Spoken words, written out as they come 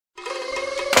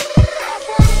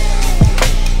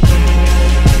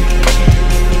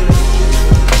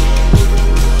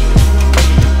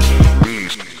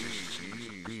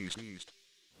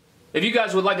you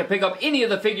guys would like to pick up any of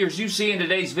the figures you see in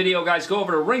today's video, guys, go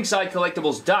over to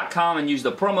ringsidecollectibles.com and use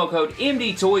the promo code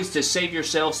MDTOYS to save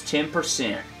yourselves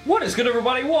 10%. What is good,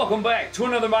 everybody? Welcome back to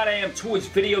another MYDAMNTOYS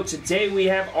video. Today we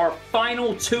have our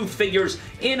final two figures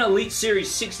in Elite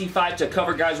Series 65 to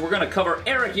cover, guys. We're going to cover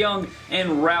Eric Young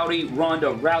and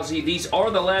Ronda Rousey. These are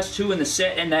the last two in the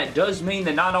set, and that does mean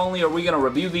that not only are we going to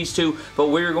review these two, but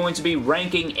we're going to be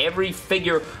ranking every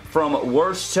figure from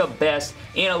worst to best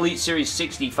in Elite Series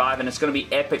 65, and it's going to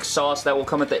be epic sauce. That will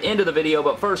come at the end of the video,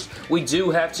 but first, we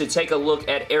do have to take a look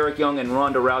at Eric Young and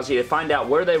Ronda Rousey to find out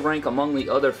where they rank among the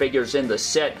other figures in the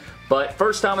set. But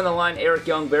first time in the line, Eric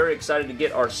Young. Very excited to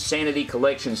get our Sanity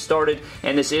collection started,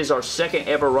 and this is our second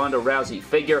ever Ronda Rousey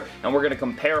figure, and we're going to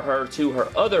compare her to her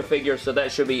other figure, so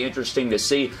that should be interesting to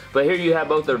see. But here you have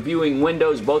both their viewing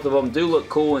windows. Both of them do look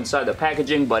cool inside the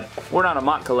packaging, but we're not a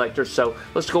MOC collector, so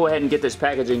let's go ahead and get this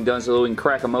packaging done so that we can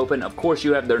crack them open. Of course,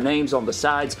 you have their names on the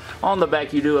sides. On the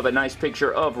back, you do have a nice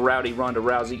picture of Ronda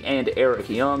Rousey and Eric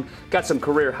Young. Got some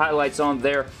career highlights on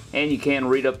there, and you can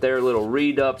read up their little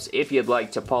read-ups if you'd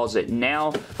like to pause it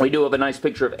now. We do have a nice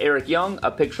picture of Eric Young, a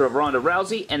picture of Ronda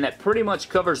Rousey, and that pretty much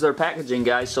covers their packaging,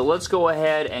 guys. So let's go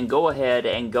ahead and break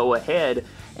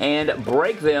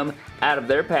them out of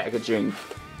their packaging.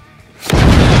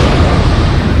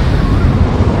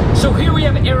 So here we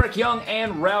have Eric Young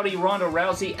and Ronda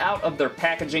Rousey out of their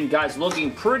packaging, guys,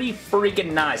 looking pretty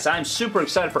freaking nice. I'm super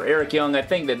excited for Eric Young. I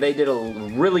think that they did a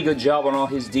really good job on all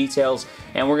his details,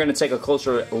 and we're going to take a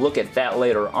closer look at that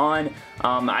later on.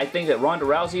 I think that Ronda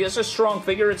Rousey is a strong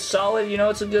figure. It's solid. You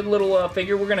know, it's a good little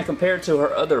figure. We're going to compare it to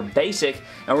her other basic,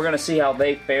 and we're going to see how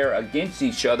they fare against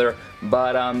each other.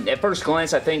 But at first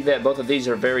glance, I think that both of these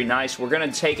are very nice. We're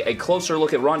going to take a closer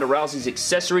look at Ronda Rousey's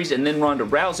accessories and then Ronda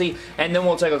Rousey, and then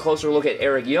we'll take a closer look at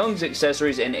Eric Young's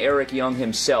accessories and Eric Young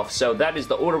himself. So that is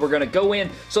the order we're going to go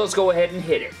in, so let's go ahead and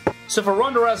hit it. So for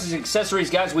Ronda Rousey's accessories,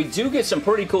 guys, we do get some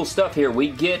pretty cool stuff here. We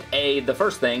get the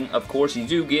first thing, of course, you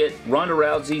do get Ronda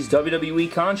Rousey's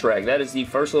WWE contract. That is the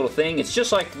first little thing. It's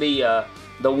just like the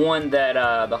one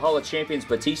that the Hall of Champions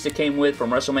Batista came with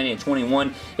from WrestleMania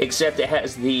 21, except it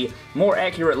has the more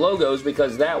accurate logos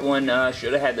because that one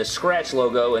should have had the scratch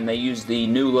logo and they used the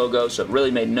new logo, so it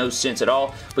really made no sense at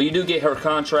all. But you do get her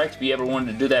contract if you ever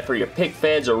wanted to do that for your pick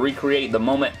feds or recreate the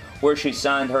moment where she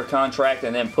signed her contract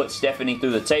and then put Stephanie through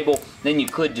the table, then you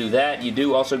could do that. You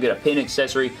do also get a pin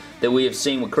accessory that we have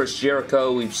seen with Chris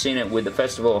Jericho. We've seen it with the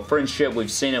Festival of Friendship.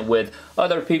 We've seen it with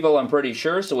other people, I'm pretty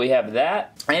sure, so we have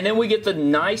that. And then we get the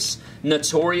nice,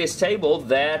 notorious table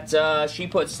that she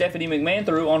put Stephanie McMahon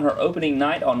through on her opening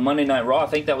night on Monday Night Raw. I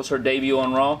think that was her debut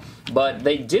on Raw. But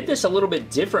they did this a little bit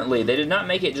differently. They did not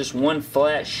make it just one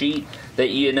flat sheet that,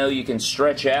 you know, you can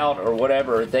stretch out or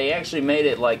whatever. They actually made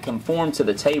it like conform to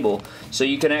the table. So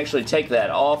you can actually take that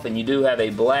off, and you do have a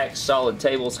black solid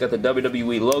table. It's got the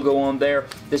WWE logo on there.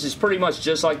 This is pretty much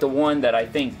just like the one that I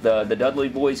think the Dudley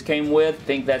Boys came with. I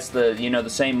think that's the, you know, the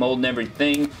same mold and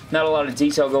everything. Not a lot of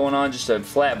detail going on, just a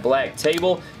flat black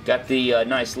table. Got the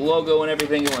nice logo and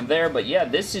everything going there. But yeah,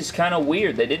 this is kind of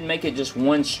weird. They didn't make it just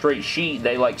one straight sheet.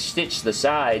 They like stitched the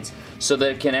sides so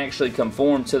that it can actually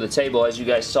conform to the table, as you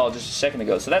guys saw just a second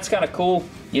ago. So that's kind of cool.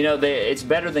 You know, it's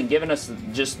better than giving us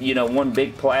just, you know, one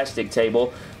big plastic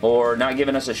table or not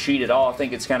giving us a sheet at all. I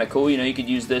think it's kind of cool. You know, you could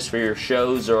use this for your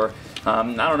shows, or I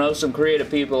don't know, some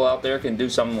creative people out there can do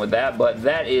something with that. But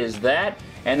that is that.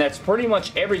 And that's pretty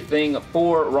much everything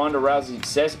for Ronda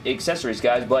Rousey's accessories,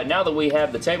 guys. But now that we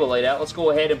have the table laid out, let's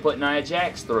go ahead and put Nia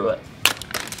Jax through it.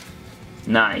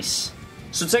 Nice.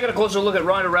 So taking a closer look at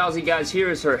Ronda Rousey, guys,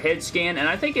 here is her head scan, and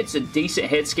I think it's a decent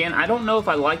head scan. I don't know if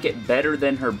I like it better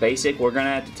than her basic. We're going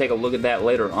to have to take a look at that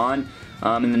later on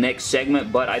in the next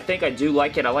segment, but I think I do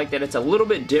like it. I like that it's a little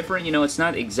bit different. You know, it's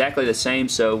not exactly the same,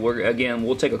 so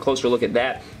we'll take a closer look at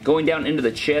that. Going down into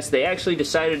the chest, they actually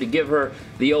decided to give her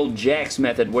the old Jax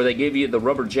method, where they give you the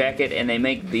rubber jacket and they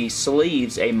make the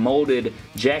sleeves a molded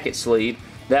jacket sleeve.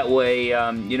 That way,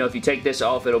 you know, if you take this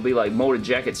off, it'll be like molded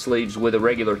jacket sleeves with a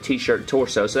regular t-shirt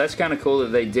torso. So that's kind of cool that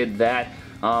they did that.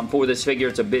 For this figure,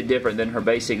 it's a bit different than her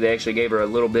basic. They actually gave her a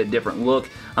little bit different look.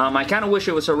 I kind of wish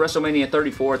it was her WrestleMania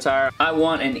 34 attire. I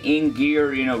want an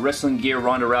in-gear, you know, wrestling gear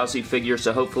Ronda Rousey figure,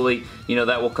 so hopefully, you know,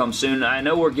 that will come soon. I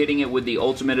know we're getting it with the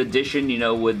Ultimate Edition, you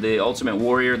know, with the Ultimate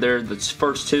Warrior there, the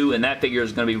first two, and that figure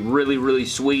is going to be really, really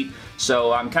sweet.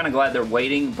 So I'm kind of glad they're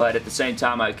waiting, but at the same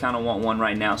time, I kind of want one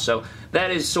right now. So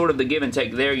that is sort of the give and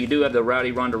take there. You do have the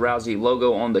Ronda Rousey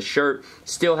logo on the shirt.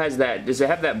 Still has that. Does it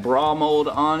have that bra mold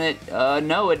on it?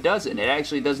 No, it doesn't. It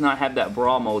actually does not have that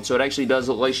bra mold. So it actually does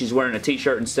look like she's wearing a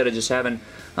t-shirt instead of just having,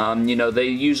 you know, they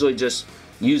usually just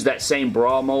use that same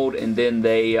bra mold, and then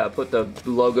they put the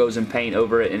logos and paint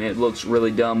over it, and it looks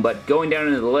really dumb. But going down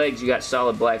into the legs, you got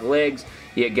solid black legs.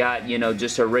 You got, you know,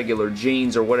 just her regular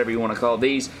jeans or whatever you want to call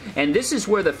these. And this is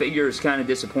where the figure is kind of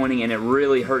disappointing, and it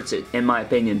really hurts it, in my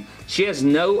opinion. She has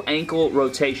no ankle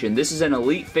rotation. This is an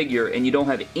Elite figure, and you don't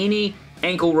have any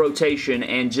ankle rotation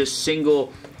and just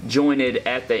single jointed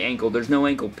at the ankle. There's no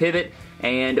ankle pivot,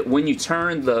 and when you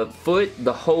turn the foot,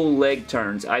 the whole leg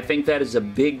turns. I think that is a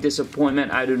big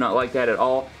disappointment. I do not like that at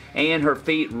all. And her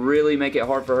feet really make it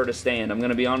hard for her to stand. I'm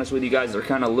going to be honest with you guys, they're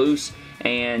kind of loose,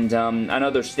 and I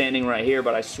know they're standing right here,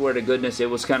 but I swear to goodness, it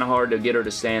was kind of hard to get her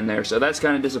to stand there. So that's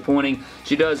kind of disappointing.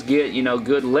 She does get, you know,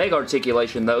 good leg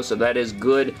articulation though, so that is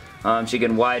good. She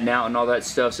can widen out and all that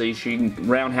stuff, so she can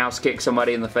roundhouse kick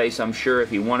somebody in the face, I'm sure,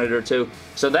 if you wanted her to.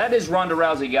 So that is Ronda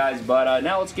Rousey, guys, but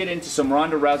now let's get into some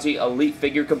Ronda Rousey Elite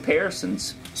figure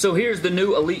comparisons. So here's the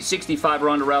new Elite 65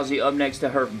 Ronda Rousey up next to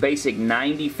her basic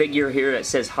 90 figure here. It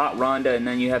says Hot Ronda, and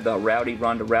then you have the Rowdy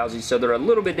Ronda Rousey. So they're a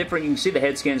little bit different. You can see the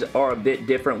head skins are a bit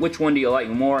different. Which one do you like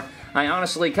more? I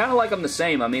honestly kind of like them the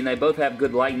same. I mean, they both have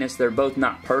good likeness. They're both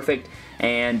not perfect,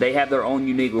 and they have their own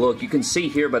unique look. You can see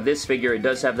here by this figure, it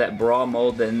does have that bra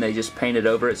mold, and they just painted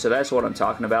over it, so that's what I'm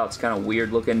talking about. It's kind of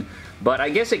weird looking, but I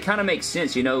guess it kind of makes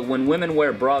sense. You know, when women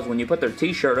wear bras, when you put their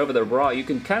t-shirt over their bra, you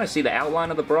can kind of see the outline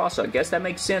of the bra, so I guess that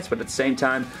makes sense, but at the same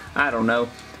time, I don't know.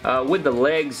 With the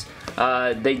legs,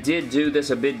 they did do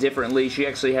this a bit differently. She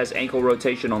actually has ankle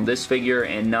rotation on this figure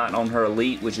and not on her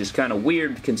Elite, which is kind of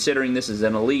weird considering this is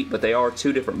an Elite, but they are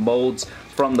two different molds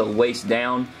from the waist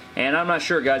down. And I'm not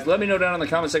sure, guys. Let me know down in the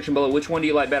comment section below, which one do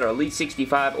you like better, Elite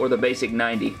 65 or the basic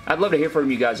 90? I'd love to hear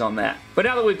from you guys on that. But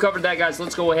now that we've covered that, guys,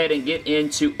 let's go ahead and get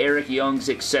into Eric Young's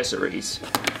accessories.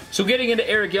 So getting into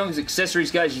Eric Young's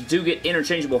accessories, guys, you do get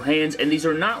interchangeable hands, and these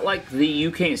are not like the You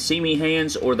Can't See Me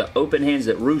hands or the open hands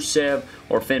that Rusev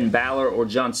or Finn Balor or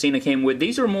John Cena came with.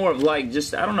 These are more of like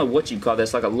just, I don't know what you'd call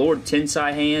this, like a Lord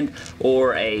Tensai hand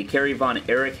or a Kerry Von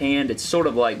Erich hand. It's sort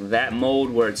of like that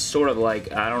mold where it's sort of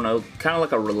like, I don't know, kind of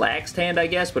like a relaxed hand, I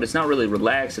guess, but it's not really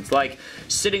relaxed. It's like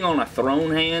sitting on a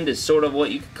throne hand is sort of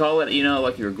what you could call it, you know,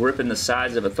 like you're gripping the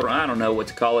sides of a throne. I don't know what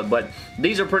to call it, but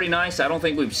these are pretty nice. I don't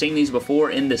think we've seen these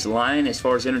before in this line as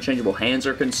far as interchangeable hands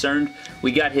are concerned.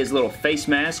 We got his little face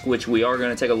mask, which we are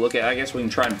going to take a look at. I guess we can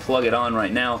try and plug it on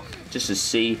right now just to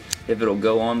see if it'll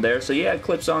go on there. So yeah, it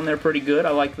clips on there pretty good.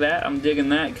 I like that. I'm digging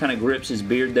that. It kind of grips his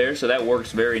beard there, so that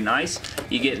works very nice.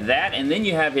 You get that, and then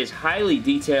you have his highly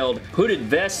detailed hooded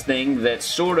vest thing that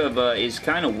sort of is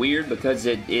kind of weird because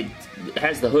it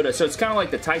has the hood. So it's kind of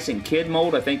like the Tyson Kidd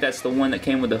mold. I think that's the one that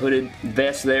came with the hooded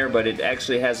vest there, but it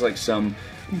actually has like some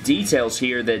details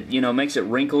here that, you know, makes it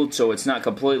wrinkled, so it's not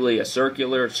completely a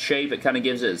circular shape. It kind of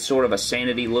gives it sort of a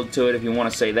sanity look to it, if you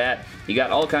want to say that. You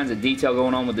got all kinds of detail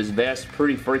going on with this vest.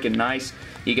 Pretty freaking nice.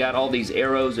 You got all these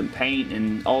arrows and paint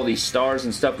and all these stars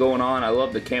and stuff going on. I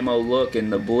love the camo look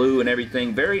and the blue and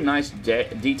everything. Very nice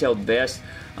detailed vest.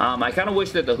 I kind of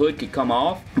wish that the hood could come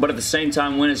off, but at the same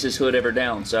time, when is this hood ever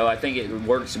down? So I think it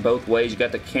works both ways. You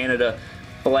got the Canada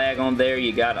flag on there.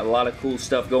 You got a lot of cool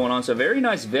stuff going on. So very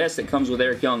nice vest that comes with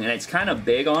Eric Young, and it's kind of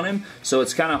big on him, so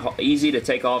it's kind of easy to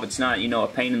take off. It's not, you know, a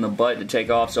pain in the butt to take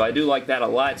off, so I do like that a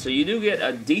lot. So you do get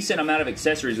a decent amount of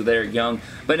accessories with Eric Young,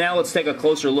 but now let's take a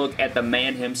closer look at the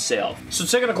man himself. So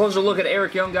taking a closer look at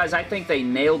Eric Young, guys, I think they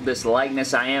nailed this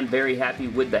likeness. I am very happy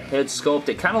with the head sculpt.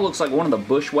 It kind of looks like one of the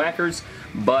Bushwhackers,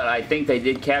 but I think they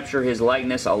did capture his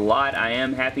likeness a lot. I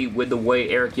am happy with the way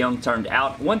Eric Young turned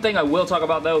out. One thing I will talk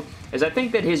about, though, is I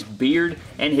think that his beard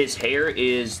and his hair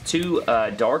is too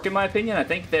dark, in my opinion. I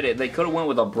think that they could have went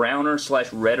with a browner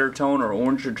 / redder tone or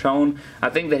oranger tone. I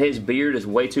think that his beard is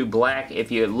way too black.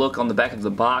 If you look on the back of the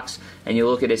box and you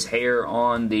look at his hair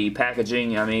on the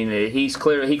packaging, I mean, he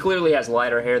clearly has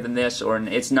lighter hair than this, or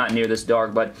it's not near this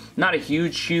dark, but not a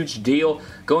huge deal.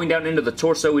 Going down into the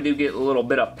torso, we do get a little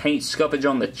bit of paint scuffage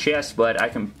on the chest, but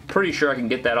I'm pretty sure I can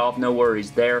get that off. No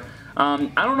worries there. I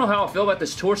don't know how I feel about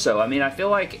this torso. I mean, I feel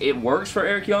like it works for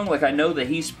Eric Young. Like, I know that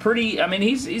he's pretty, I mean,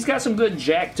 he's got some good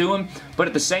jack to him, but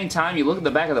at the same time, you look at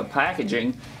the back of the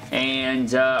packaging,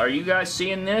 and are you guys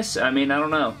seeing this? I mean, I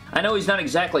don't know. I know he's not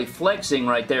exactly flexing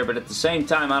right there, but at the same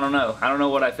time, I don't know. I don't know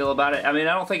what I feel about it. I mean,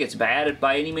 I don't think it's bad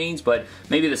by any means, but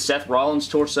maybe the Seth Rollins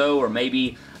torso, or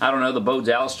maybe, I don't know, the Bo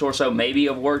Dallas torso maybe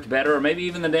have worked better, or maybe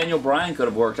even the Daniel Bryan could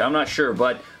have worked. I'm not sure,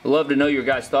 but I'd love to know your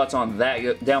guys' thoughts on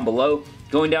that down below.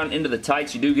 Going down into the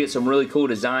tights, you do get some really cool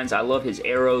designs. I love his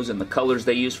arrows and the colors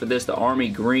they use for this. The army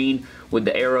green with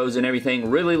the arrows and everything.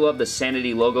 Really love the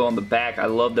Sanity logo on the back. I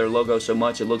love their logo so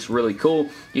much. It looks really cool.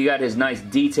 You got his nice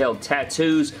detailed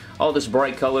tattoos. All this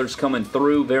bright colors coming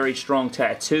through. Very strong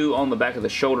tattoo on the back of the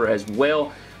shoulder as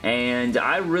well. and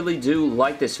I really do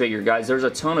like this figure, guys. There's a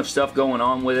ton of stuff going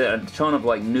on with it, a ton of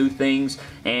like new things,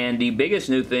 and the biggest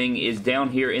new thing is down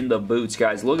here in the boots,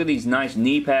 guys. Look at these nice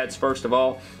knee pads first of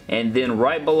all, and then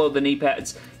right below the knee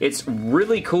pads, it's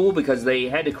really cool because they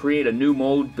had to create a new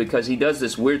mold because he does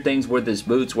this weird things with his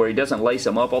boots where he doesn't lace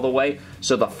them up all the way,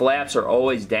 so the flaps are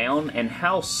always down. And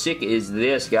how sick is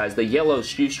this, guys? The yellow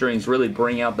shoestrings really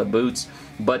bring out the boots,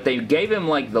 but they gave him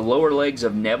like the lower legs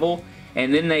of Neville,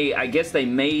 and then I guess they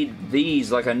made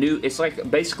these like a new, it's like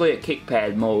basically a kick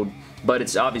pad mold, but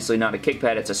it's obviously not a kick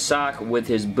pad, it's a sock with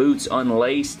his boots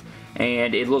unlaced,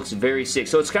 and it looks very sick.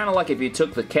 So it's kind of like if you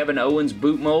took the Kevin Owens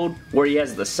boot mold where he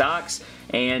has the socks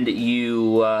and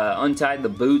you untied the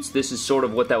boots. This is sort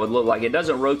of what that would look like. It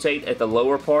doesn't rotate at the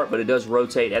lower part, but it does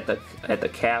rotate at the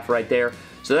calf right there.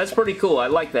 So that's pretty cool. I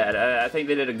like that. I think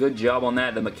they did a good job on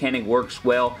that. The mechanic works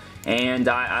well, and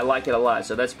I like it a lot.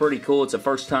 So that's pretty cool. It's the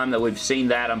first time that we've seen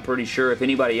that. I'm pretty sure if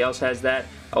anybody else has that,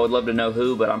 I would love to know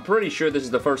who, but I'm pretty sure this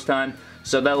is the first time.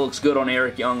 So that looks good on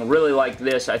Eric Young. Really like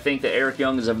this. I think that Eric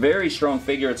Young is a very strong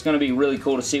figure. It's going to be really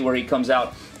cool to see where he comes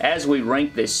out as we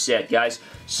rank this set, guys.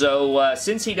 So,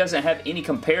 since he doesn't have any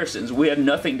comparisons, we have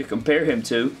nothing to compare him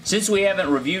to. Since we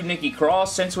haven't reviewed Nikki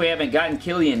Cross, since we haven't gotten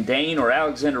Killian Dane or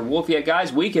Alexander Wolf yet,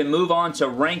 guys, we can move on to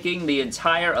ranking the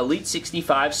entire Elite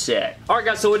 65 set. Alright,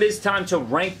 guys, so it is time to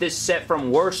rank this set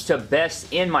from worst to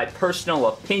best in my personal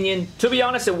opinion. To be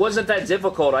honest, it wasn't that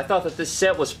difficult. I thought that this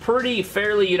set was pretty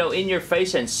fairly, you know, in your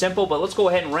face and simple, but let's go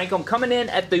ahead and rank them. Coming in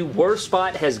at the worst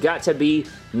spot has got to be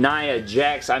Nia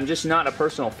Jax. I'm just not a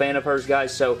personal fan of hers,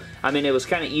 guys, so, I mean, it was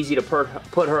kind of easy to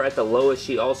put her at the lowest.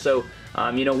 She also,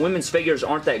 you know, women's figures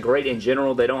aren't that great in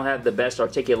general. They don't have the best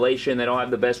articulation. They don't have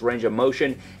the best range of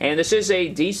motion. And this is a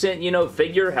decent, you know,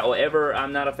 figure. However,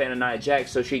 I'm not a fan of Nia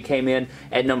Jax, so she came in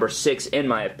at number 6 in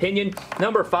my opinion.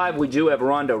 Number 5, we do have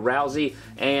Ronda Rousey,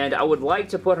 and I would like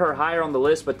to put her higher on the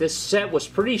list, but this set was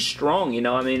pretty strong, you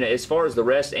know, I mean, as far as the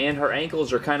rest, and her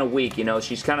ankles are kind of weak, you know,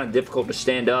 she's kind of difficult to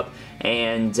stand up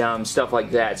and stuff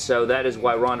like that. So that is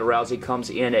why Ronda Rousey comes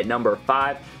in at number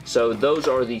 5. So those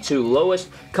are the two lowest.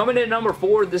 Coming in at number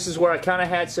 4, this is where I kind of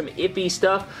had some iffy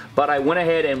stuff, but I went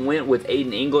ahead and went with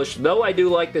Aiden English. Though I do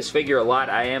like this figure a lot,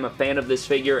 I am a fan of this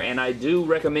figure, and I do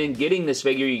recommend getting this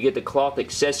figure. You get the cloth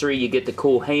accessory, you get the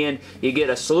cool hand, you get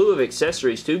a slew of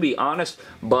accessories, to be honest,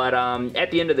 but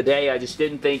at the end of the day, I just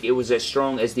didn't think it was as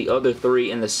strong as the other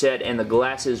 3 in the set, and the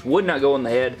glasses would not go on the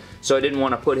head, so I didn't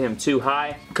want to put him too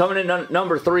high. Coming in at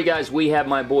number 3, guys, we have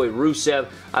my boy Rusev.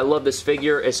 I love this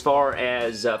figure as far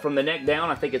as from the neck down.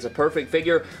 I think it's a perfect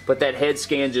figure, but that head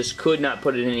scan just could not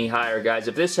put it any higher, guys.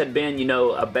 If this had been, you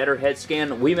know, a better head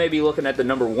scan, we may be looking at the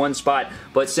number 1 spot,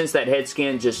 but since that head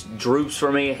scan just droops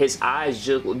for me, his eyes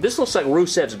just, this looks like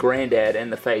Rusev's granddad in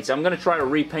the face. I'm going to try to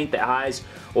repaint the eyes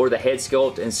or the head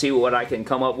sculpt and see what I can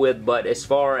come up with, but as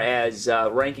far as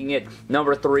ranking it,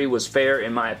 number 3 was fair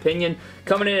in my opinion.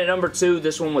 Coming in at number 2,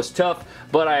 this one was tough,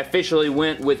 but I officially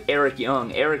went with Eric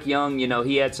Young. Eric Young, you know,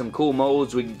 he had some cool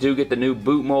molds. We do get the new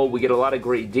boot mold. We get a lot of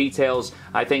great details.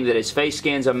 I think that his face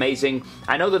scan's amazing.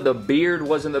 I know that the beard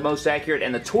wasn't the most accurate,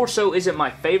 and the torso isn't my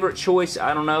favorite choice.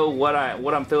 I don't know what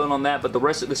I'm feeling on that, but the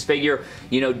rest of this figure,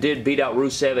 you know, did beat out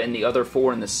Rusev and the other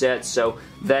 4 in the set, so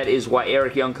that is why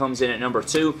Eric Young comes in at number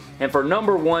 2. And for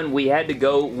number 1, we had to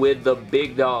go with the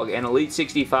big dog, and Elite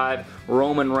 65,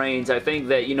 Roman Reigns. I think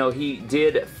that, you know, he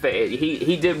did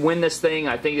win this thing.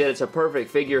 I think that it's a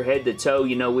perfect figure head to toe.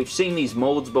 You know, we've seen these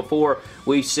molds before.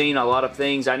 We've seen a lot of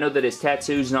things. I know that his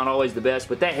tattoo's not always the best,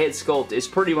 but that head sculpt is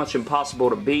pretty much impossible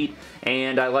to beat,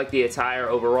 and I like the attire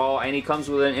overall, and he comes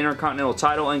with an Intercontinental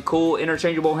title and cool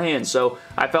interchangeable hands, so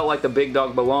I felt like the big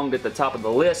dog belonged at the top of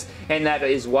the list, and that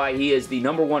is why he is the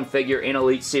number 1 figure in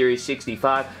Elite Series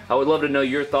 65. I would love to know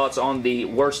your thoughts on the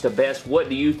worst to best. What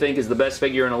do you think is the best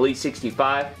figure in Elite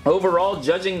 65? Overall,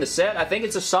 judging the set, I think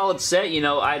it's a solid set. You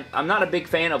know, I'm not a big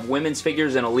fan of women's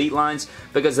figures in Elite lines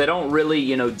because they don't really,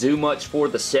 you know, do much for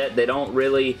the set. They don't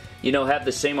really, you know, have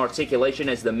the same articulation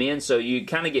as the men, so you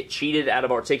kind of get cheated out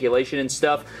of articulation and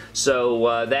stuff,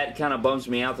 so that kind of bums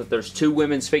me out that there's 2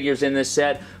 women's figures in this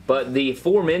set, but the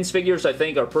 4 men's figures I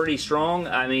think are pretty strong.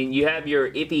 I mean, you have your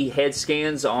iffy head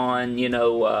scans on, you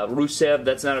know, Rusev.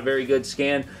 That's not a very good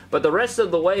scan, but the rest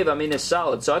of the wave, I mean, is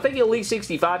solid, so I think Elite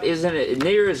 65 isn't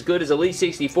near as good as Elite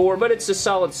 64, but it's a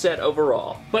solid set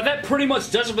overall. But that pretty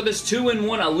much does it for this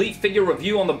 2-in-1 Elite figure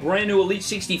review on the brand new Elite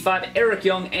 65 Eric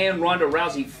Young and Ronda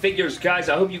Rousey figure. figures, guys.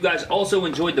 I hope you guys also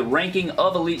enjoyed the ranking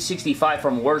of Elite 65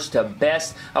 from worst to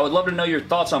best. I would love to know your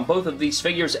thoughts on both of these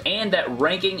figures and that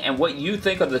ranking and what you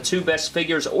think are the two best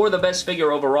figures or the best figure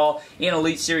overall in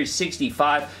Elite Series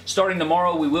 65. Starting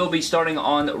tomorrow, we will be starting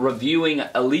on reviewing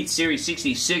Elite Series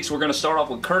 66. We're going to start off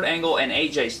with Kurt Angle and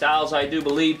AJ Styles, I do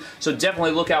believe, so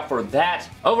definitely look out for that.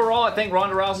 Overall, I think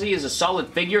Ronda Rousey is a solid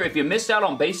figure. If you missed out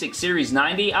on Basic Series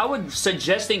 90, I would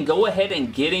suggesting go ahead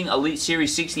and getting Elite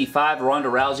Series 65 Ronda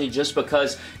Rousey, just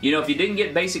because, you know, if you didn't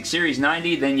get Basic Series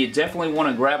 90, then you definitely want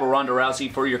to grab a Ronda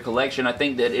Rousey for your collection. I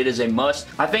think that it is a must.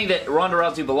 I think that Ronda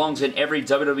Rousey belongs in every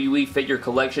WWE figure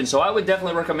collection, so I would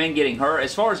definitely recommend getting her.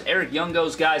 As far as Eric Young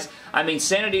goes, guys, I mean,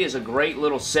 Sanity is a great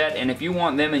little set, and if you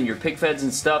want them in your pick feds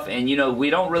and stuff, and, you know, we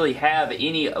don't really have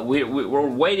any, we're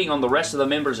waiting on the rest of the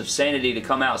members of Sanity to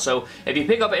come out, so if you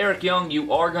pick up Eric Young,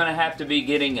 you are going to have to be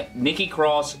getting Nikki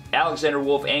Cross, Alexander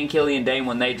Wolf, and Killian Dane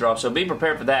when they drop, so be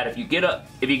prepared for that. If you get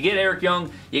Eric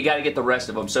Young, you got to get the rest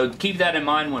of them, so keep that in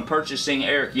mind when purchasing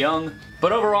Eric Young.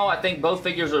 But overall, I think both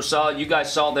figures are solid. You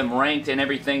guys saw them ranked and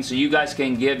everything, so you guys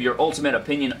can give your ultimate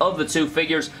opinion of the two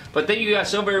figures. But thank you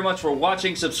guys so very much for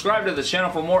watching. Subscribe to the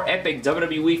channel for more epic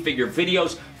WWE figure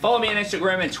videos. Follow me on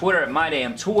Instagram and Twitter at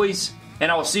MyDamnToys.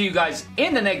 And I will see you guys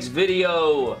in the next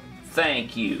video.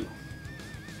 Thank you.